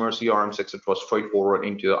customer CRMs, etc., straightforward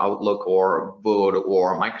into Outlook or Word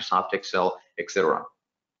or Microsoft Excel, etc.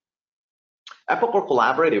 Epicor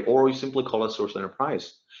Collaborative, or we simply call it Social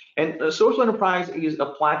Enterprise. And Social Enterprise is a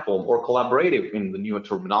platform, or collaborative in the newer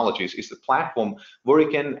terminologies, is the platform where you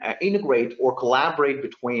can integrate or collaborate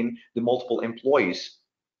between the multiple employees,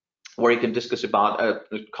 where you can discuss about a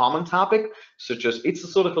common topic, such as it's a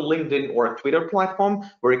sort of a LinkedIn or a Twitter platform,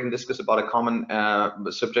 where you can discuss about a common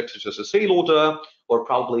subject, such as a sale order, or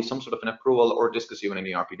probably some sort of an approval, or discuss even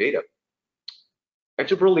an ERP data.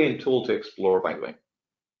 It's a brilliant tool to explore, by the way.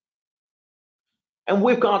 And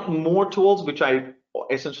we've got more tools, which I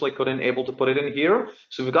essentially couldn't able to put it in here.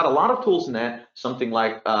 So we've got a lot of tools in there, something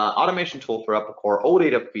like automation tool for Epicor,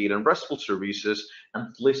 OData feed, and RESTful services,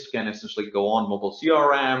 and the list can essentially go on. Mobile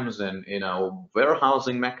CRMs and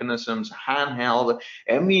warehousing mechanisms, handheld,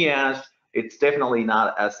 MES. It's definitely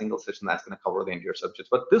not a single session that's going to cover the entire subject,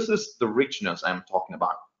 but this is the richness I'm talking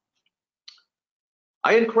about.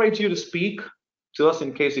 I encourage you to speak to us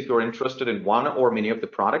in case if you're interested in one or many of the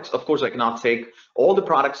products. Of course, I cannot take all the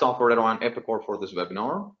products offered on Epicor for this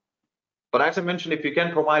webinar, but as I mentioned, if you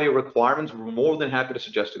can provide your requirements, we're more than happy to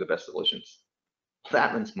suggest you the best solutions.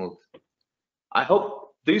 That and smooth. I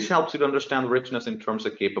hope this helps you to understand the richness in terms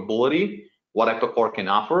of capability, what Epicor can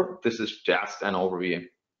offer. This is just an overview.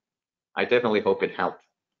 I definitely hope it helped.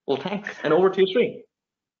 Well, thanks, and over to you, Sri.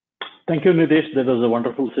 Thank you, Nitesh. That was a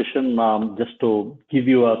wonderful session. Just to give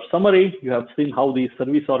you a summary, you have seen how the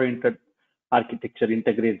service-oriented architecture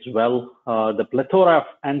integrates well. The plethora of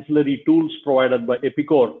ancillary tools provided by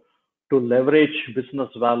Epicor to leverage business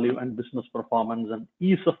value and business performance and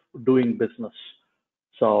ease of doing business.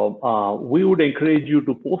 So we would encourage you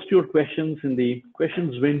to post your questions in the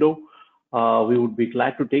questions window. We would be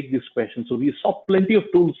glad to take these questions. So we saw plenty of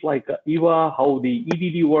tools like EVA, how the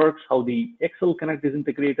EDD works, how the Excel Connect is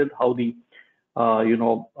integrated, how the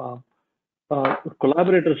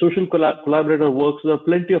collaborator, social collaborator works. There are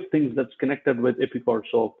plenty of things that's connected with Epicor.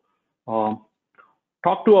 So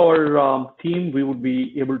talk to our team. We would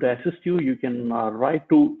be able to assist you. You can write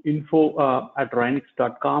to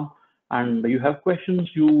info@rhinix.com, and you have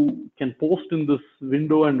questions, you can post in this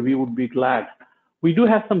window, and we would be glad. We do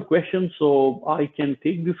have some questions, so I can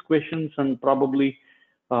take these questions and probably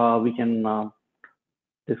we can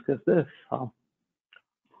discuss this.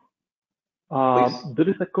 There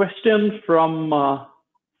is a question from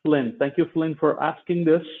Flynn. Thank you, Flynn, for asking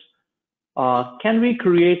this. Can we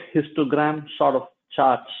create histogram sort of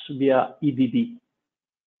charts via EDD?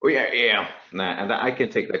 Oh, yeah. And I can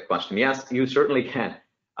take that question. Yes, you certainly can.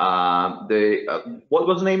 What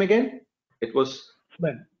was the name again? It was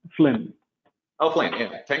Flynn. Oh, Flynn,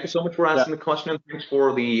 yeah. Thank you so much for asking the question, and thanks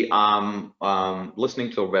for the listening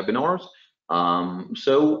to our webinars.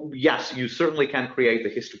 So yes, you certainly can create the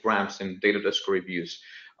histograms in data discovery views.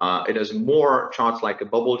 It has more charts like a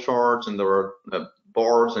bubble charts, and there are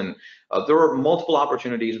bars, and there are multiple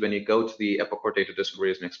opportunities when you go to the Epicor data discovery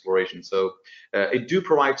as an exploration. So it do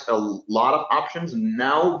provides a lot of options.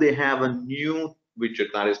 Now they have a new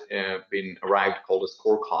widget that has been arrived called as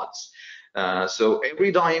scorecards. So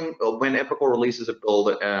every time when Epicor releases a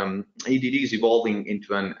build, EDD is evolving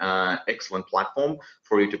into an excellent platform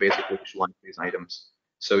for you to basically visualize these items.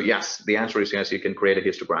 So yes, the answer is yes, you can create a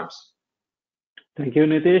histograms. Thank you,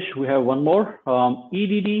 Nitesh. We have one more.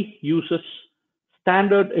 EDD uses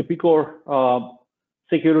standard Epicor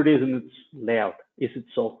securities in its layout. Is it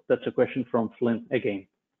so? That's a question from Flynn again.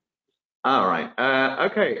 All right.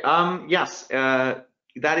 Okay. Yes.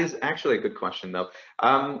 That is actually a good question, though.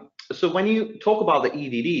 So when you talk about the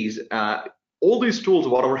EDDs, all these tools,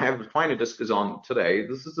 what we're trying to discuss on today,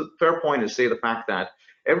 this is a fair point to say the fact that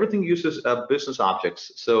everything uses business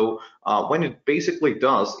objects. So when it basically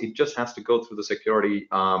does, it just has to go through the security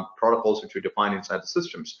protocols which are defined inside the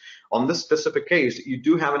systems. On this specific case, you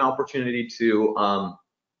do have an opportunity to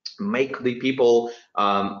make the people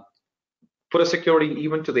put a security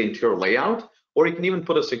even to the interior layout, or you can even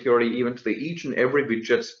put a security even to the each and every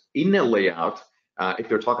widgets in a layout if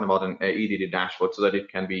you're talking about an EDD dashboard, so that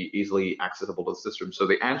it can be easily accessible to the system. So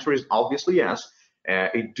the answer is obviously yes.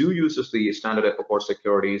 It do uses the standard Epicor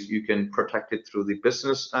securities. You can protect it through the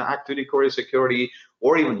business activity query security,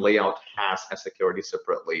 or even layout has a security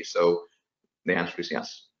separately. So the answer is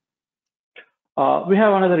yes. We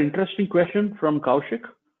have another interesting question from Kaushik.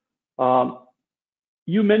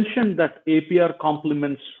 You mentioned that APR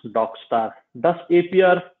complements Docstar. Does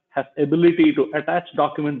APR have ability to attach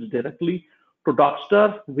documents directly to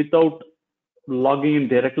Docstar without logging in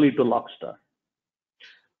directly to Logstar?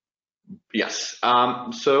 Yes.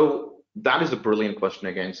 So that is a brilliant question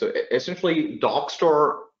again. So essentially,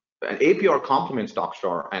 Docstar, APR complements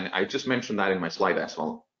Docstar, and I just mentioned that in my slide as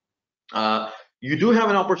well. You do have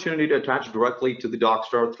an opportunity to attach directly to the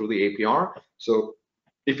Docstar through the APR. So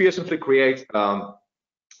if you essentially create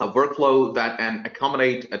a workflow that can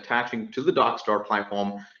accommodate attaching to the Docstar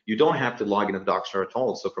platform, you don't have to log into Docstar at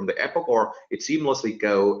all. So from the Epicor, it seamlessly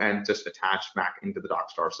go and just attach back into the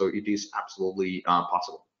Docstar. So it is absolutely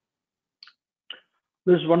possible.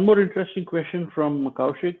 There's one more interesting question from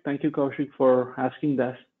Kaushik. Thank you, Kaushik, for asking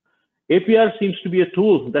that. APR seems to be a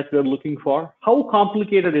tool that we're looking for. How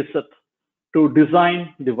complicated is it to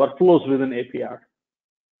design the workflows within APR?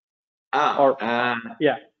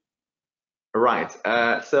 Yeah. Right.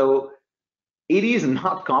 So it is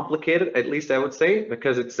not complicated, at least I would say,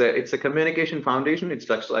 because it's a communication foundation. It's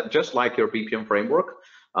just like your BPM framework.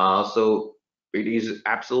 So it is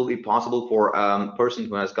absolutely possible for a person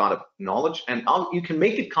who has got a knowledge, and you can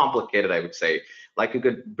make it complicated, I would say. Like you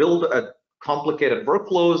could build a complicated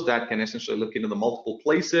workflows that can essentially look into the multiple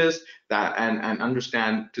places that and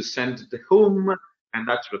understand to send to whom and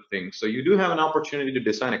that sort of thing. So you do have an opportunity to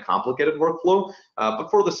design a complicated workflow, but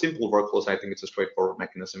for the simple workflows, I think it's a straightforward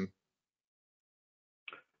mechanism.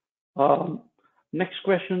 Next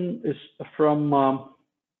question is from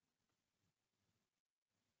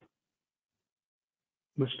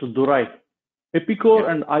Mr. Durai. Epicor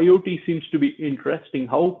and IoT seems to be interesting.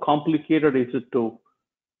 How complicated is it to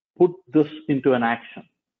put this into an action?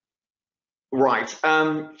 Right.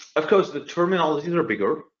 Of course, the terminologies are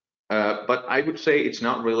bigger, but I would say it's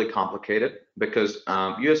not really complicated, because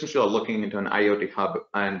you essentially are looking into an IoT hub,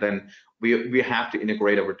 and then we have to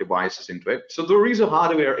integrate our devices into it. So there is a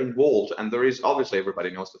hardware involved, and there is, obviously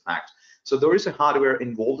everybody knows the fact. So there is a hardware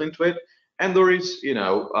involved into it, and there is,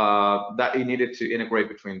 that you needed to integrate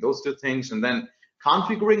between those two things, and then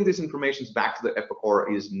configuring these informations back to the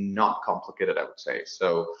Epicor is not complicated, I would say.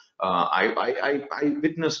 So I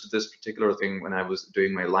witnessed this particular thing when I was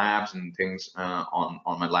doing my labs and things on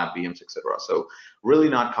my lab VMs, etc. So really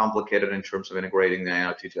not complicated in terms of integrating the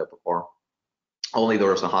IoT to Epicor. Only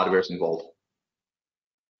there are some hardwares involved.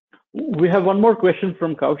 We have one more question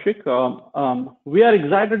from Kaushik. We are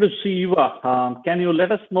excited to see EVA. Can you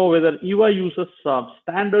let us know whether EVA uses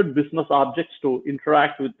standard business objects to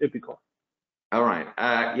interact with Epicor? All right.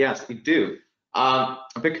 Yes, we do.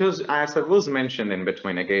 Because as I was mentioned in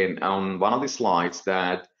between again on one of the slides,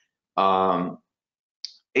 that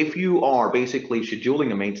if you are basically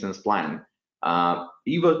scheduling a maintenance plan,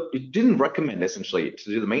 EVA, it didn't recommend essentially to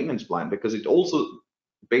do the maintenance plan, because it also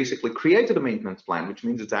basically created a maintenance plan, which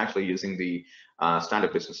means it's actually using the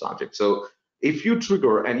standard business object. So if you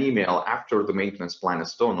trigger an email after the maintenance plan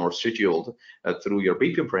is done or scheduled through your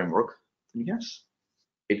BPM framework, then yes,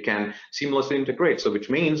 it can seamlessly integrate. So which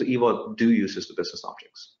means EVA do uses the business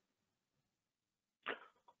objects.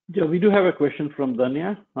 Yeah, we do have a question from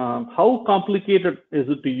Danya. How complicated is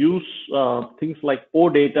it to use things like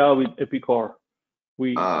OData with Epicor?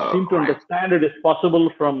 We seem to understand it is possible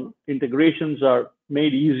from integrations are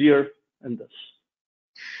made easier in this.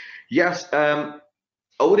 Yes,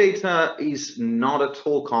 OData is not at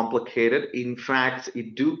all complicated. In fact,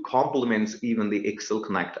 it do complements even the Excel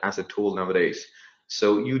Connect as a tool nowadays.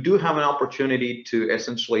 So you do have an opportunity to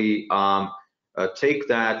essentially take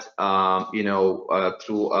that,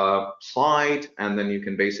 through a slide, and then you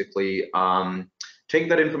can basically take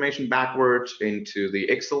that information backwards into the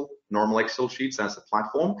normal Excel sheets as a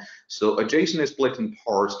platform. So a JSON is split and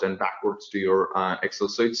parsed and backwards to your Excel.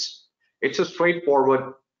 So it's a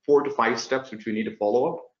straightforward 4 to 5 steps which we need to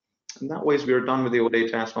follow up. And that way we are done with the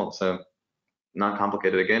OData as well. So not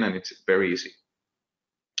complicated again, and it's very easy.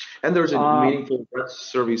 And there's a meaningful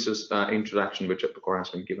REST services introduction which Epicor has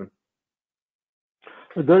been given.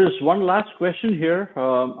 There is one last question here.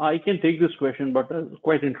 I can take this question, but it's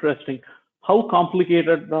quite interesting. How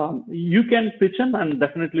complicated, you can pitch in, and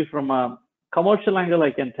definitely from a commercial angle, I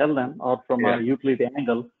can tell them, or from a utility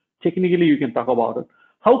angle, technically you can talk about it.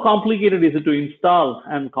 How complicated is it to install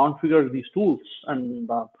and configure these tools and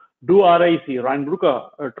do RIC,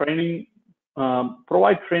 Reinbrücker, training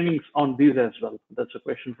provide trainings on these as well? That's a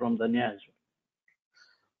question from Danya as well.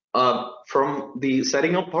 From the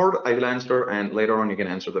setting up part, I will answer, and later on you can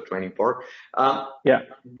answer the training part. Yeah.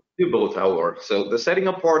 Do both, however. So the setting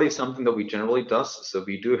up part is something that we generally do. So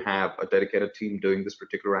we do have a dedicated team doing this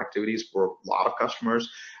particular activities for a lot of customers,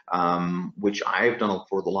 which I've done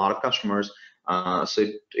for a lot of customers. So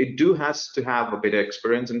it has to have a bit of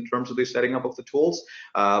experience in terms of the setting up of the tools,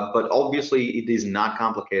 but obviously it is not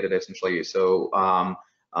complicated essentially. So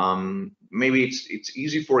maybe it's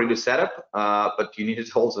easy for you to set up, but you need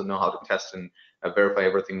to also know how to test and verify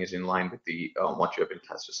everything is in line with the what you have been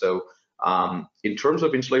tested. So in terms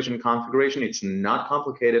of installation and configuration, it's not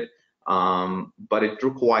complicated, but it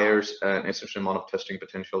requires an essential amount of testing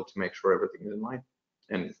potential to make sure everything is in line.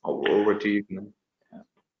 And over to you.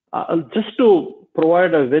 Just to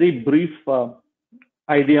provide a very brief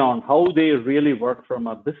idea on how they really work from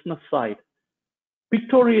a business side.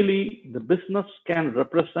 Pictorially, the business can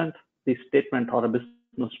represent the statement or a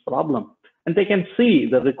business problem, and they can see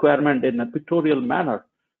the requirement in a pictorial manner.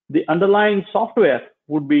 The underlying software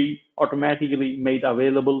would be automatically made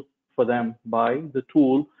available for them by the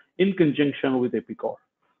tool in conjunction with Epicor.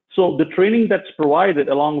 So the training that's provided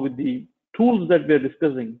along with the tools that we're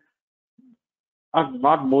discussing are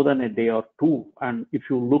not more than a day or two. And if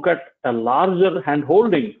you look at a larger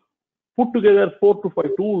hand-holding, put together 4 to 5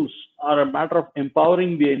 tools are a matter of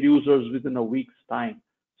empowering the end users within a week's time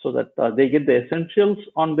so that they get the essentials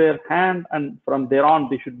on their hand, and from there on,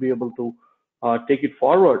 they should be able to take it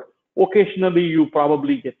forward. Occasionally, you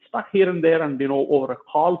probably get stuck here and there, and over a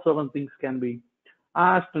call, certain things can be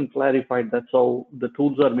asked and clarified. That's how the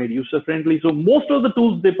tools are made user-friendly. So most of the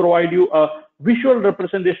tools, they provide you a visual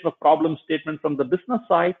representation of problem statement from the business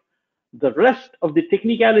side. The rest of the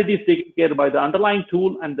technicalities taken care by the underlying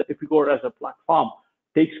tool, and the Epicor as a platform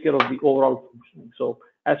takes care of the overall functioning. So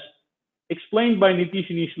as explained by Nitish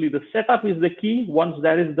initially, the setup is the key. Once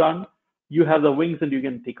that is done, you have the wings and you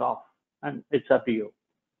can take off, and it's up to you.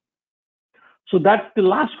 So that's the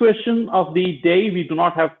last question of the day. We do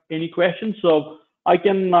not have any questions, so I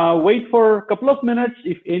can wait for a couple of minutes.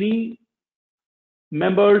 If any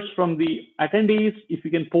members from the attendees, if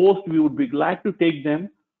you can post, we would be glad to take them.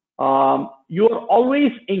 You are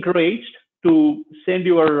always encouraged to send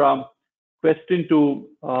your question to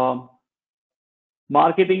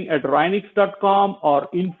marketing@rhinix.com or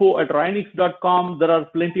info@rhinix.com. There are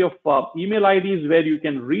plenty of email IDs where you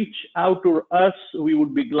can reach out to us. We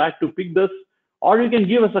would be glad to pick this, or you can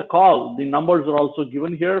give us a call. The numbers are also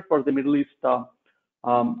given here for the Middle East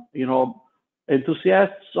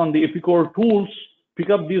enthusiasts on the Epicor tools. Pick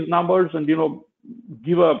up these numbers and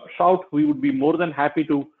give a shout. We would be more than happy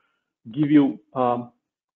to give you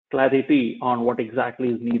clarity on what exactly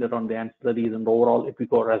is needed on the ancillaries and overall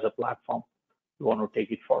Epicor as a platform. We want to take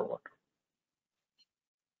it forward.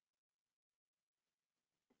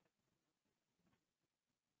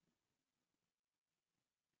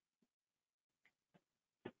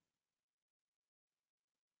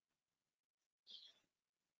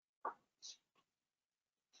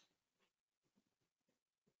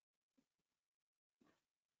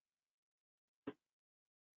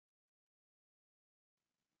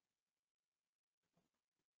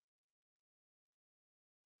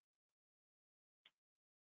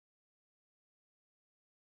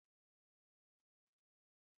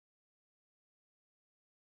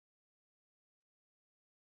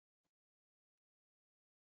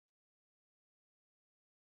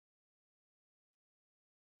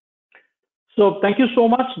 So thank you so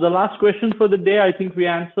much. The last question for the day, I think we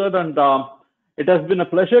answered, and it has been a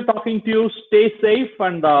pleasure talking to you. Stay safe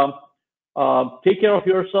and take care of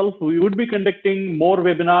yourself. We would be conducting more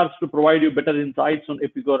webinars to provide you better insights on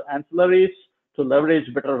Epicor ancillaries to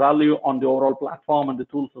leverage better value on the overall platform and the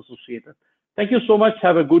tools associated. Thank you so much.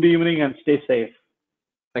 Have a good evening and stay safe.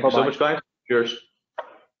 Thank you so much, guys. Cheers.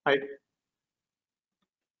 Bye.